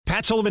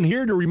Matt Sullivan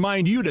here to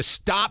remind you to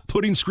stop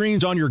putting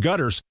screens on your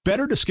gutters.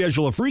 Better to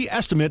schedule a free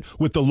estimate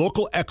with the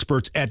local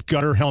experts at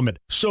Gutter Helmet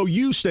so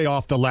you stay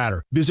off the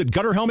ladder. Visit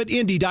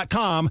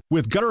GutterHelmetIndy.com.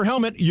 With Gutter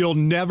Helmet, you'll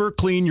never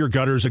clean your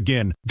gutters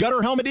again.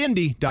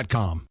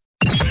 GutterHelmetIndy.com.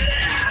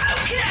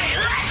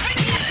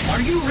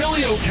 Are you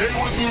really okay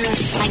with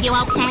this? Are you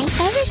okay?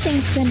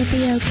 Everything's gonna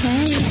be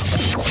okay.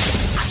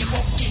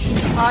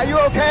 Are you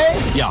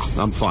okay? Yeah,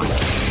 I'm fine.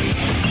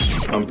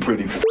 I'm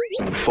pretty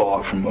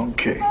far from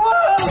okay.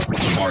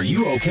 Are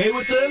you okay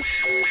with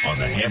this? On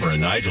the Hammer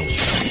and Nigel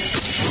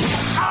Show.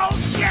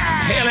 Oh,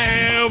 yeah!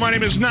 Hello, my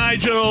name is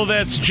Nigel.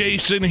 That's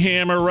Jason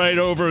Hammer right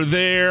over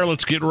there.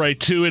 Let's get right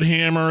to it,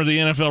 Hammer. The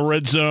NFL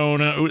Red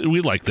Zone.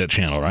 We like that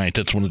channel, right?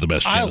 That's one of the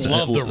best channels. I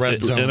love the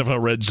Red Zone.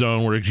 NFL Red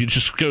Zone, where it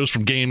just goes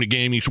from game to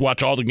game. You can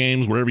watch all the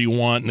games wherever you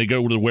want, and they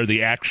go to where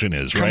the action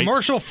is, right?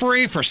 Commercial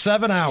free for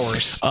 7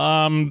 hours.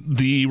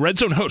 The Red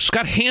Zone host,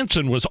 Scott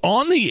Hanson, was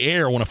on the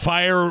air when a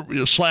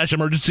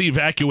fire/emergency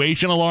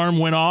evacuation alarm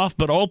went off,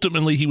 but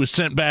ultimately he was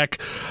sent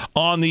back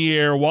on the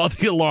air while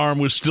the alarm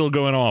was still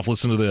going off.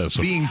 Listen to this.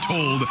 Being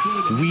told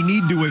we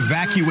need to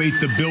evacuate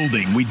the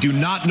building. We do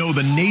not know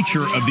the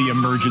nature of the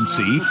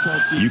emergency.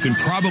 You can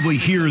probably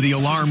hear the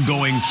alarm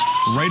going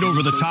right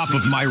over the top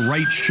of my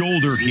right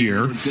shoulder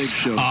here,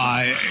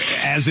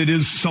 as it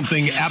is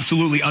something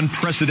absolutely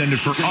unprecedented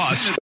for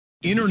us.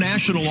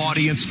 International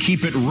audience,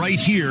 keep it right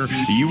here.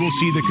 You will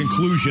see the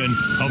conclusion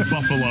of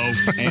Buffalo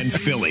and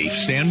Philly.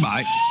 Stand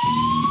by.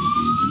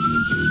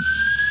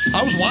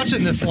 I was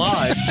watching this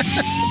live.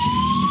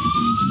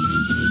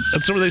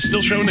 And so are they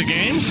still showing the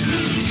games?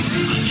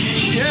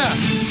 Yeah.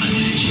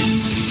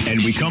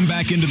 And we come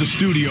back into the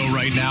studio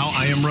right now.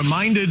 I am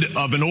reminded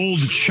of an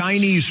old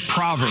Chinese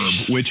proverb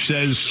which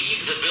says,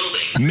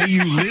 "May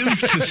you live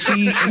to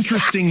see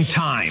interesting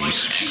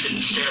times."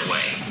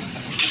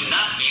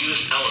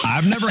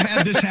 I've never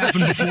had this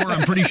happen before.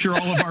 I'm pretty sure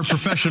all of our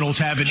professionals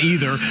haven't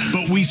either.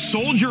 But we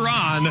soldier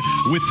on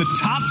with the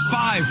top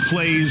 5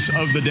 plays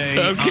of the day.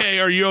 Okay,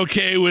 are you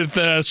okay with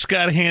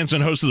Scott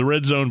Hanson, host of the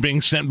Red Zone,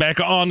 being sent back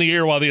on the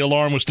air while the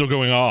alarm was still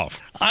going off?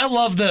 I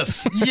love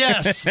this.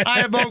 Yes, I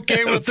am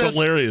okay with this. That's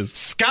hilarious.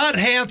 Scott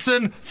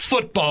Hanson,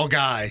 football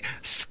guy.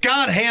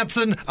 Scott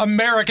Hanson,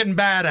 American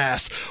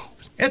badass.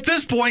 At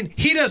this point,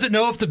 he doesn't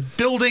know if the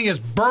building is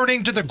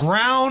burning to the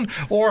ground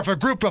or if a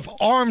group of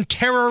armed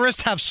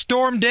terrorists have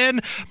stormed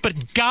in,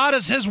 but God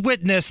is his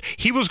witness.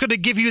 He was going to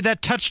give you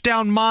that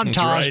touchdown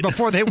montage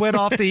before they went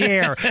off the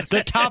air.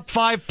 The top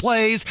 5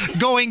 plays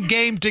going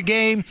game to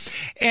game.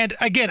 And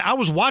again, I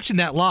was watching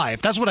that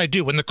live. That's what I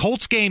do. When the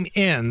Colts game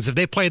ends, if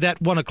they play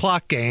that 1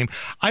 o'clock game,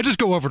 I just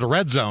go over to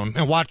Red Zone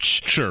and watch,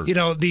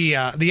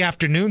 the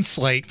afternoon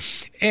slate.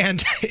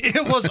 And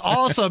it was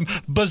awesome,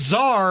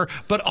 bizarre,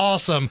 but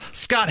awesome.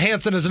 Scott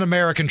Hanson is an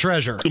American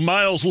treasure. The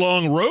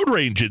miles-long road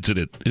rage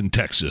incident in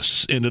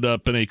Texas ended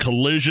up in a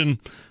collision,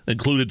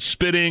 included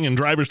spitting and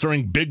drivers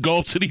throwing big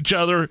gulps at each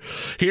other.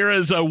 Here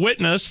is a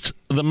witness,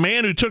 the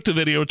man who took the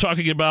video,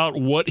 talking about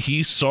what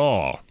he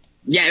saw.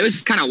 Yeah, it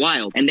was kind of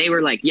wild. And they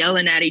were like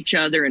yelling at each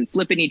other and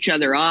flipping each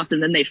other off.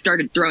 And then they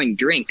started throwing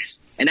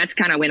drinks. And that's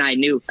kind of when I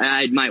knew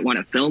I might want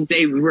to film.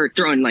 They were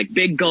throwing like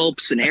big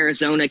gulps and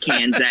Arizona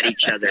cans at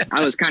each other.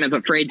 I was kind of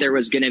afraid there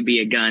was going to be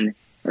a gun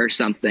or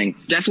something.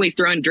 Definitely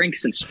throwing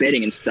drinks and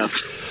spitting and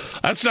stuff.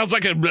 That sounds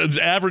like an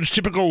average,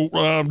 typical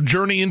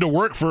journey into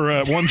work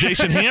for one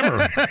Jason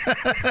Hammer.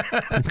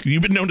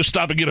 You've been known to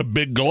stop and get a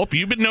big gulp.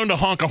 You've been known to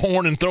honk a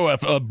horn and throw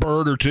a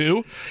bird or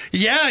two.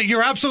 Yeah,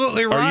 you're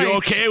absolutely right. Are you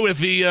okay with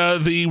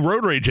the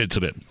road rage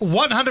incident?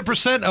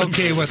 100%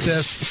 okay with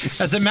this.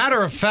 As a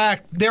matter of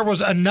fact, there was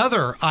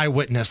another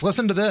eyewitness.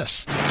 Listen to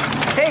this.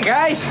 Hey,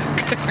 guys.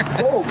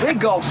 Oh, big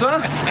gulps,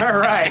 huh? All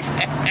right.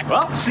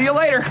 Well, see you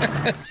later.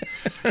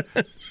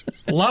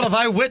 A lot of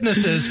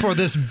eyewitnesses for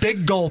this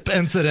big gulp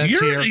incident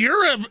here.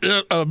 You're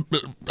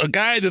a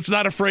guy that's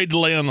not afraid to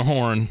lay on the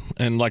horn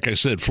and, like I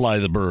said, fly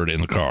the bird in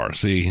the car.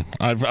 See,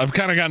 I've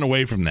kind of gotten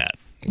away from that.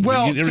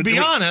 Well, to be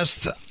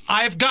honest,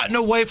 I've gotten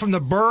away from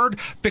the bird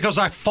because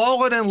I've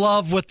fallen in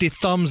love with the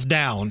thumbs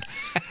down.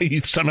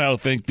 You somehow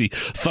think the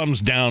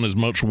thumbs down is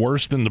much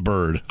worse than the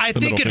bird. I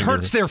think it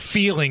hurts their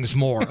feelings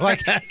more.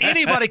 Like,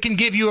 anybody can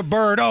give you a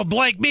bird, oh,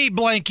 blank me,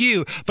 blank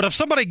you. But if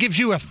somebody gives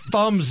you a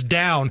thumbs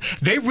down,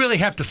 they really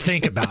have to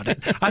think about it.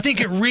 I think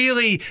it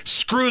really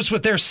screws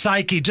with their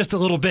psyche just a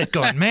little bit,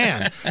 going,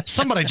 man,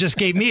 somebody just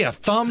gave me a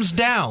thumbs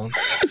down.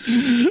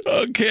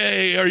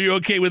 Okay, are you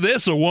okay with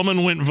this? A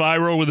woman went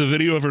viral with a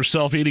video of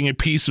herself eating a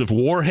piece of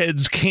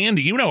Warhead's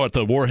candy. You know what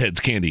the Warhead's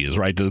candy is,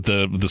 right?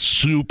 The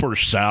super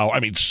sour,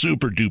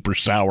 super duper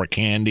sour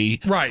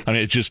candy. Right. I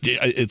mean,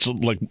 it's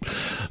like...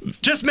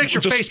 Just makes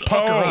your face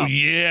pucker up. Oh,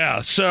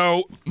 yeah.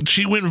 So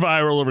she went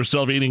viral of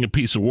herself eating a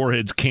piece of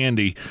Warhead's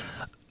candy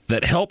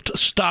that helped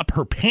stop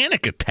her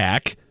panic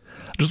attack.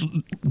 Just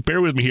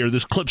bear with me here.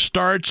 This clip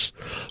starts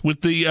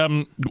with the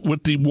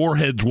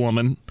Warheads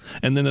woman,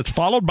 and then it's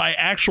followed by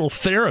actual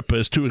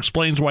therapist who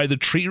explains why the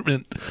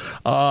treatment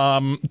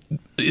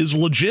is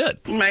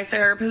legit. My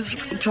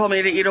therapist told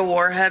me to eat a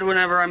Warhead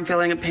whenever I'm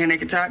feeling a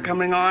panic attack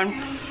coming on.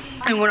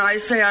 And when I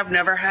say I've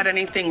never had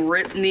anything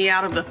rip me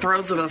out of the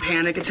throes of a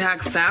panic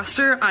attack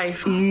faster, I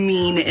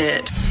mean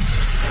it.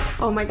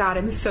 Oh my God,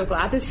 I'm so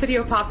glad this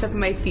video popped up in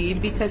my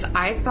feed because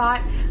I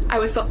thought I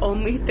was the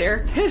only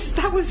therapist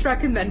that was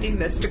recommending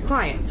this to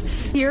clients.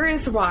 Here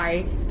is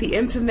why the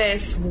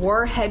infamous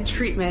warhead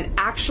treatment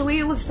actually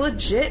is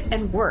legit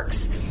and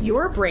works.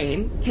 Your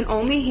brain can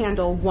only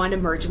handle one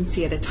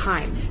emergency at a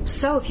time.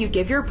 So if you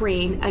give your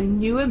brain a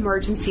new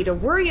emergency to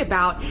worry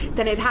about,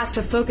 then it has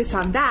to focus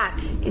on that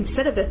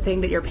instead of the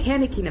thing that you're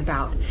panicking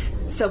about.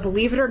 So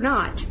believe it or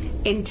not,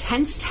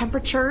 intense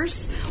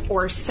temperatures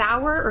or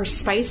sour or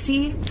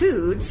spicy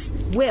foods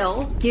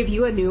will give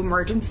you a new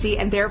emergency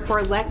and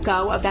therefore let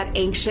go of that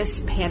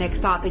anxious panic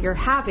thought that you're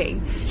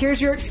having.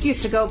 Here's your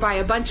excuse to go buy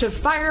a bunch of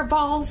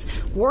fireballs,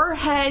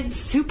 warheads,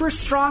 super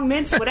strong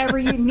mints, whatever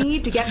you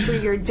need to get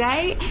through your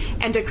day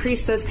and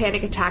decrease those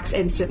panic attacks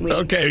instantly.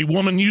 Okay,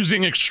 woman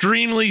using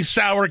extremely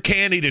sour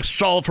candy to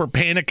solve her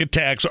panic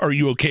attacks. Are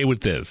you okay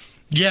with this?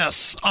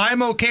 Yes,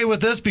 I'm okay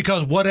with this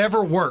because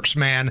whatever works,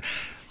 man.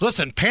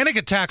 Listen, panic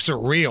attacks are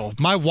real.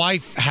 My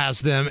wife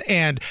has them,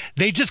 and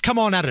they just come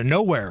on out of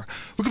nowhere.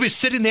 We could be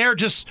sitting there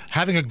just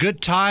having a good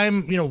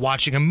time,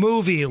 watching a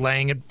movie,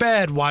 laying in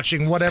bed,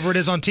 watching whatever it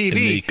is on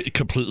TV. And they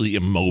completely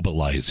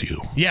immobilize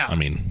you. Yeah. I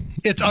mean,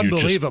 it's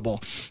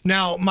unbelievable.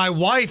 Now, my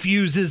wife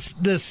uses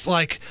this,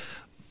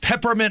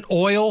 peppermint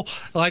oil,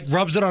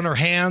 rubs it on her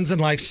hands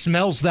and,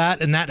 smells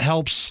that, and that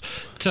helps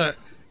to...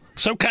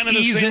 So kind of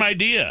the same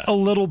idea. A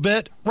little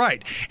bit.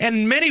 Right. And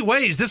in many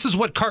ways, this is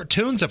what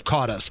cartoons have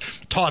taught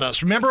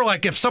us. Remember,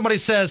 if somebody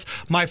says,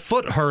 my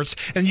foot hurts,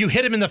 and you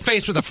hit them in the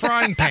face with a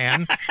frying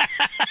pan,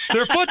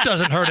 their foot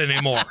doesn't hurt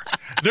anymore.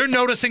 They're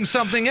noticing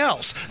something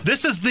else.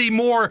 This is the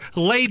more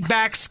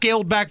laid-back,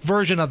 scaled-back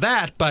version of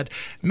that. But,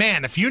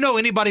 man, if you know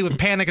anybody with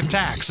panic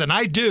attacks, and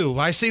I do,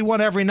 I see one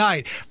every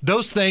night,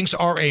 those things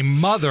are a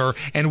mother.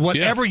 And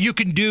whatever you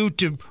can do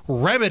to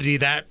remedy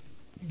that,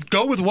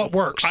 go with what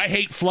works. I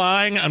hate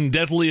flying. I'm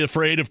definitely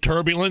afraid of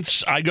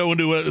turbulence. I go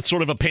into a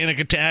sort of a panic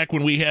attack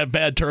when we have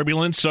bad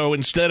turbulence. So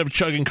instead of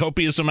chugging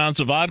copious amounts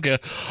of vodka,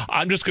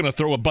 I'm just going to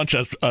throw a bunch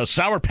of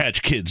Sour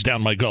Patch Kids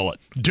down my gullet.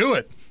 Do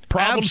it.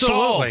 Problem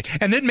Absolutely. solved.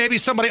 And then maybe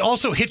somebody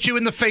also hits you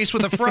in the face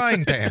with a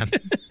frying pan.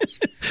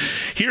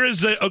 Here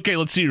is okay,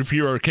 let's see if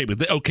you're okay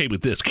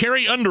with this.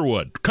 Carrie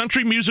Underwood,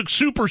 country music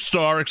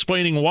superstar,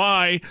 explaining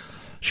why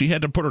she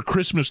had to put her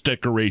Christmas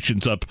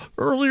decorations up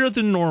earlier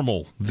than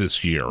normal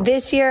this year.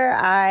 This year,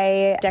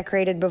 I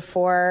decorated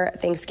before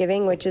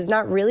Thanksgiving, which is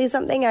not really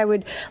something I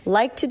would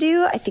like to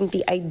do. I think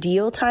the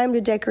ideal time to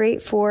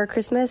decorate for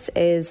Christmas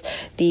is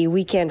the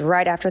weekend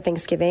right after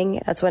Thanksgiving.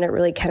 That's when it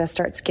really kind of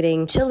starts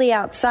getting chilly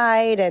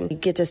outside, and you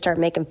get to start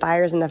making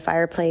fires in the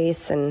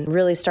fireplace and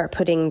really start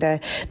putting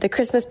the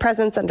Christmas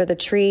presents under the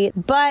tree.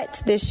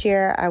 But this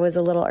year, I was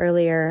a little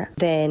earlier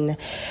than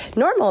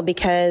normal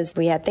because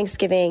we had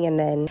Thanksgiving and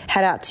then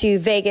had out to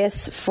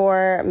Vegas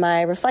for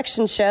my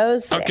reflection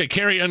shows. Okay,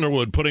 Carrie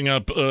Underwood putting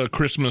up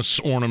Christmas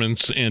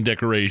ornaments and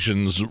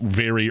decorations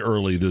very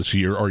early this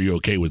year. Are you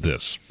okay with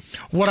this?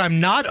 What I'm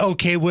not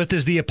okay with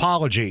is the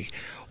apology.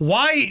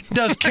 Why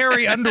does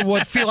Carrie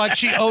Underwood feel like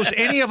she owes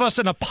any of us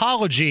an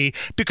apology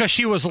because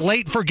she was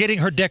late for getting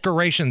her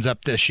decorations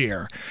up this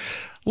year?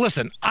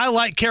 Listen, I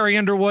like Carrie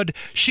Underwood.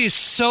 She's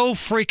so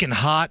freaking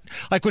hot.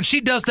 When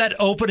she does that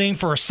opening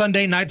for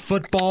Sunday Night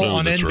Football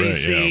on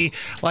NBC,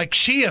 right, yeah.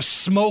 She is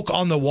smoke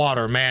on the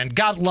water, man.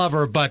 God love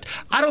her, but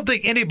I don't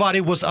think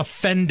anybody was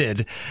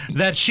offended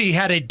that she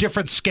had a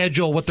different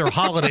schedule with their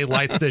holiday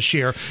lights this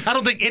year. I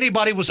don't think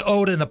anybody was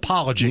owed an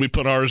apology. We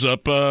put ours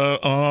up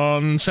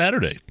on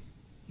Saturday.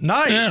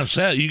 Nice. Yeah,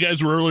 sad. You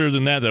guys were earlier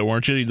than that, though,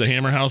 weren't you? The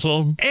Hammer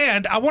household?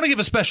 And I want to give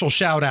a special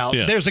shout out.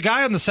 Yeah. There's a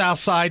guy on the South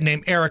Side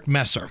named Eric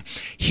Messer.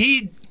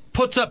 He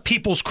puts up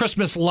people's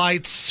Christmas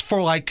lights for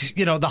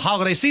the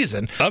holiday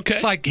season. Okay.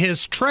 It's like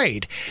his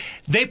trade.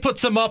 They put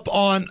some up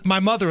on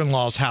my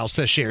mother-in-law's house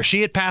this year.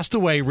 She had passed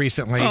away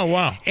recently. Oh,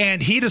 wow.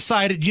 And he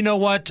decided, you know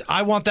what?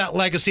 I want that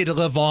legacy to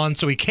live on.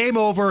 So he came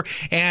over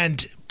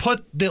and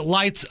put the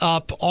lights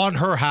up on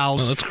her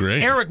house. Oh, that's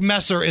great. Eric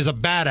Messer is a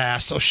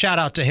badass, so shout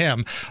out to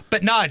him.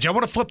 But Nige, I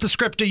want to flip the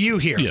script to you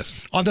here. Yes.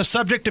 On the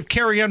subject of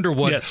Carrie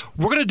Underwood, yes.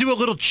 We're going to do a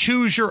little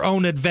choose your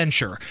own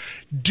adventure.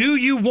 Do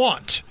you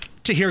want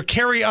to hear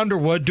Carrie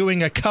Underwood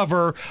doing a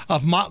cover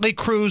of Motley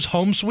Crue's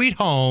Home Sweet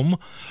Home,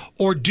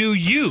 or do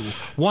you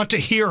want to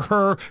hear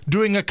her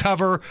doing a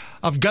cover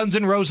of Guns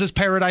N' Roses'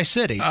 Paradise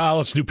City?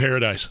 Let's do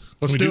Paradise.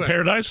 Let's do it.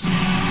 Paradise?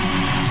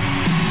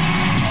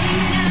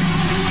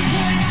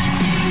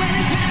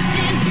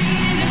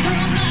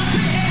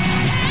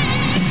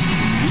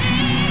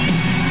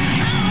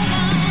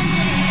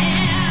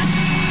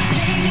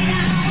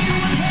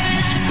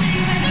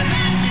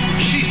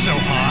 She's so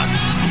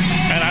hot.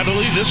 And I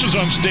believe this was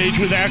on stage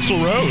with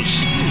Axl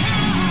Rose.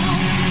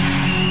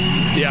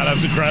 Yeah,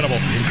 that's incredible.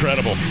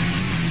 Incredible.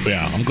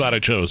 Yeah, I'm glad I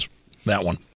chose that one.